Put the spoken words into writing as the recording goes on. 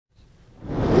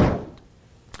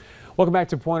Welcome back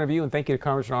to Point of View, and thank you to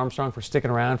Congressman Armstrong for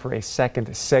sticking around for a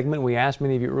second segment. We asked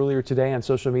many of you earlier today on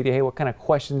social media, hey, what kind of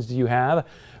questions do you have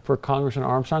for Congressman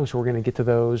Armstrong? So we're going to get to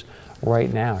those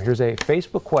right now. Here's a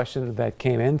Facebook question that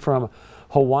came in from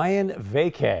Hawaiian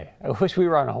Vacay. I wish we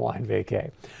were on a Hawaiian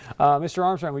Vacay. Mr.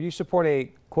 Armstrong, would you support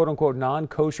a quote-unquote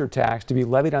non-kosher tax to be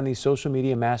levied on these social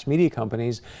media mass media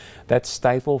companies that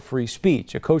stifle free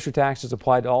speech? A kosher tax is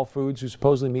applied to all foods who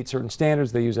supposedly meet certain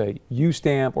standards. They use a U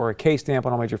stamp or a K stamp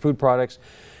on all major food products.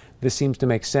 This seems to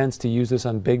make sense to use this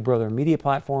on Big Brother media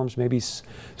platforms. Maybe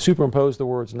superimpose the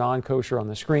words non-kosher on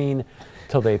the screen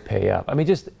till they pay up. I mean,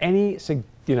 just any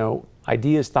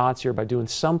ideas, thoughts here about doing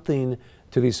something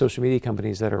to these social media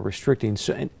companies that are restricting.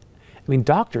 So, I mean,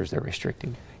 doctors they're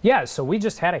restricting. Yeah, so we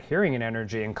just had a hearing in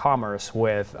Energy and Commerce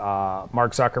with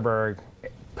Mark Zuckerberg,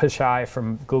 Pichai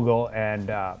from Google,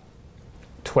 and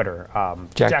Twitter,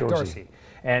 Jack Dorsey.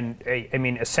 And I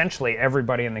mean, essentially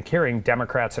everybody in the hearing,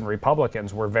 Democrats and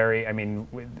Republicans, were very, I mean,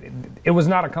 it was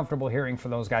not a comfortable hearing for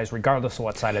those guys, regardless of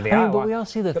what side of the aisle. But we all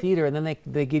see the theater, and then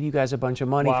they give you guys a bunch of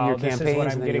money for your campaigns. This is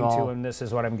what I'm getting to, and this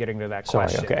is what I'm getting to that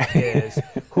question, is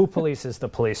who polices the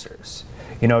policers?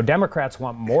 You know, Democrats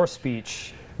want more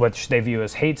speech, which they view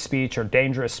as hate speech or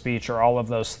dangerous speech or all of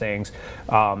those things,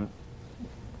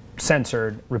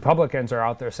 censored. Republicans are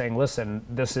out there saying, listen,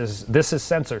 this is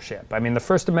censorship. I mean, the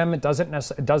First Amendment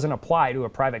doesn't apply to a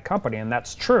private company, and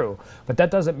that's true, but that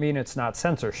doesn't mean it's not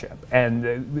censorship,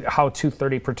 and how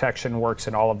 230 protection works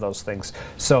and all of those things.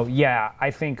 So yeah,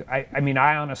 I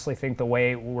honestly think the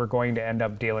way we're going to end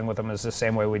up dealing with them is the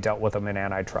same way we dealt with them in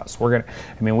antitrust.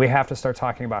 We have to start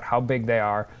talking about how big they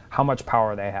are, how much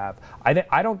power they have. I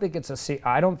don't think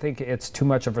it's too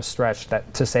much of a stretch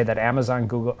to say that Amazon,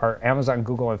 Google,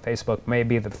 and Facebook may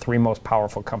be the three most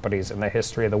powerful companies in the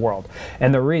history of the world.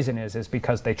 And the reason is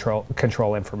because they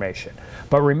control information.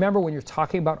 But remember, when you're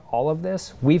talking about all of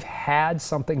this, we've had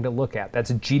something to look at.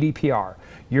 That's GDPR.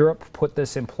 Europe put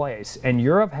this in place, and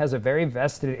Europe has a very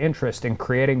vested interest in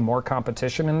creating more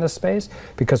competition in this space,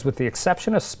 because with the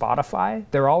exception of Spotify,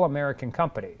 they're all American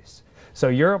companies. So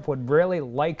Europe would really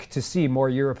like to see more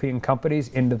European companies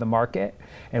into the market,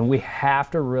 and we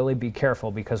have to really be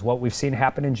careful, because what we've seen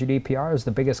happen in GDPR is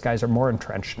the biggest guys are more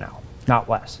entrenched now, not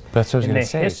less. That's what I was going to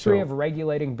say. In the history of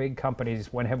regulating big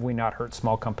companies, when have we not hurt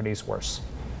small companies worse?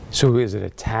 So is it a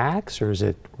tax or is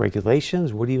it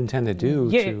regulations? What do you intend to do?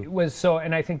 Yeah, it was so,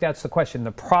 and I think that's the question.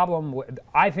 The problem,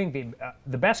 I think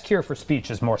the best cure for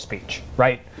speech is more speech,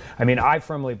 right? I mean, I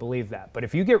firmly believe that. But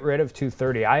if you get rid of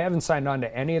 230, I haven't signed on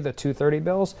to any of the 230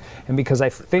 bills, and because I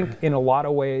think in a lot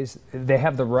of ways they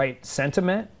have the right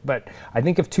sentiment, but I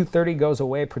think if 230 goes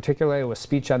away, particularly with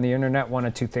speech on the internet, one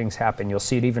of two things happen. You'll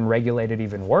see it even regulated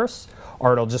even worse,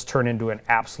 or it'll just turn into an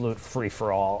absolute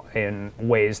free-for-all in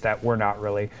ways that we're not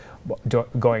really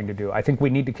going to do. I think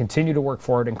we need to continue to work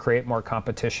forward and create more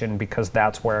competition, because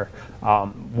that's where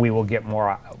we will get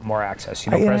more access.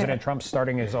 You know, President Trump's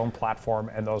starting his own platform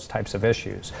and those types of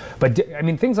issues. But I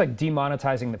mean, things like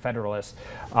demonetizing the Federalist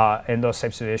and those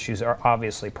types of issues are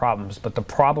obviously problems. But the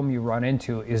problem you run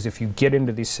into is if you get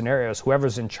into these scenarios,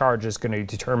 whoever's in charge is going to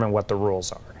determine what the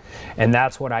rules are. And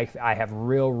that's what I have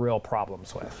real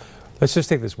problems with. Let's just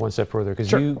take this one step further,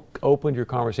 because you opened your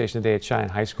conversation today at Cheyenne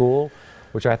High School,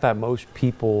 which I thought most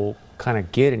people kind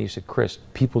of get, and you said, Chris,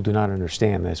 people do not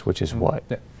understand this, which is what?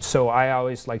 So I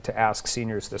always like to ask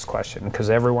seniors this question,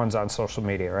 because everyone's on social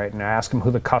media, right? And I ask them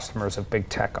who the customers of big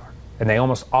tech are. And they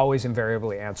almost always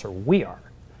invariably answer, we are.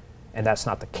 And that's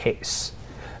not the case.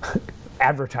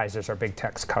 Advertisers are big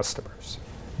tech's customers.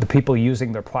 The people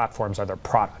using their platforms are their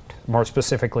product. More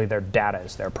specifically, their data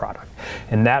is their product.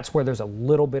 And that's where there's a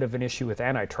little bit of an issue with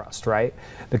antitrust, right?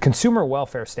 The consumer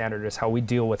welfare standard is how we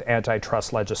deal with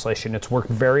antitrust legislation. It's worked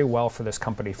very well for this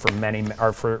company for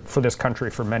for this country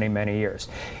for many years.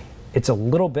 It's a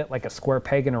little bit like a square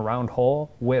peg in a round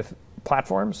hole with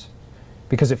platforms,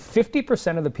 because if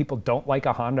 50% of the people don't like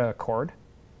a Honda Accord,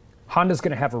 Honda's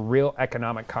going to have a real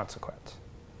economic consequence.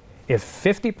 If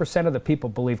 50% of the people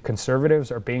believe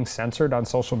conservatives are being censored on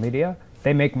social media,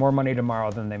 they make more money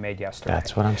tomorrow than they made yesterday.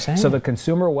 That's what I'm saying. So the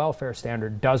consumer welfare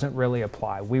standard doesn't really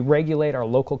apply. We regulate our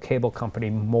local cable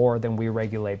company more than we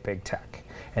regulate big tech.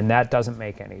 And that doesn't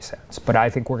make any sense. But I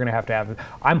think we're going to have,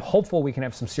 I'm hopeful we can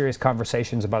have some serious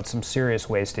conversations about some serious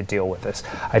ways to deal with this.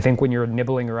 I think when you're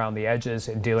nibbling around the edges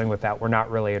and dealing with that, we're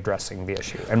not really addressing the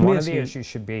issue. And one of the issues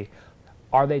should be,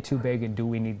 are they too big, and do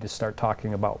we need to start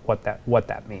talking about what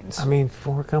that means? I mean,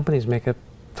 4 companies make up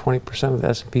 20% of the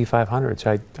S&P 500.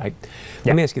 So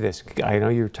let me ask you this. I know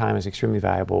your time is extremely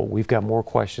valuable. We've got more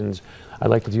questions. I'd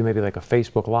like to do maybe like a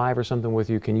Facebook Live or something with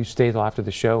you. Can you stay till after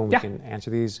the show and we can answer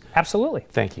these? Absolutely.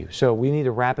 Thank you. So we need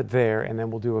to wrap it there, and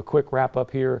then we'll do a quick wrap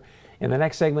up here. In the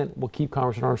next segment, we'll keep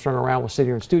Congressman Armstrong around. We'll sit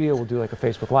here in studio. We'll do like a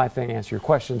Facebook Live thing, answer your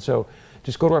questions. So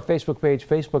just go to our Facebook page,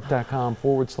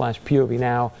 facebook.com/POV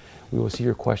Now. We will see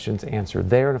your questions answered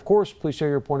there. And of course, please share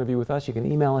your point of view with us. You can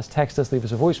email us, text us, leave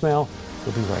us a voicemail.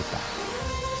 We'll be right back.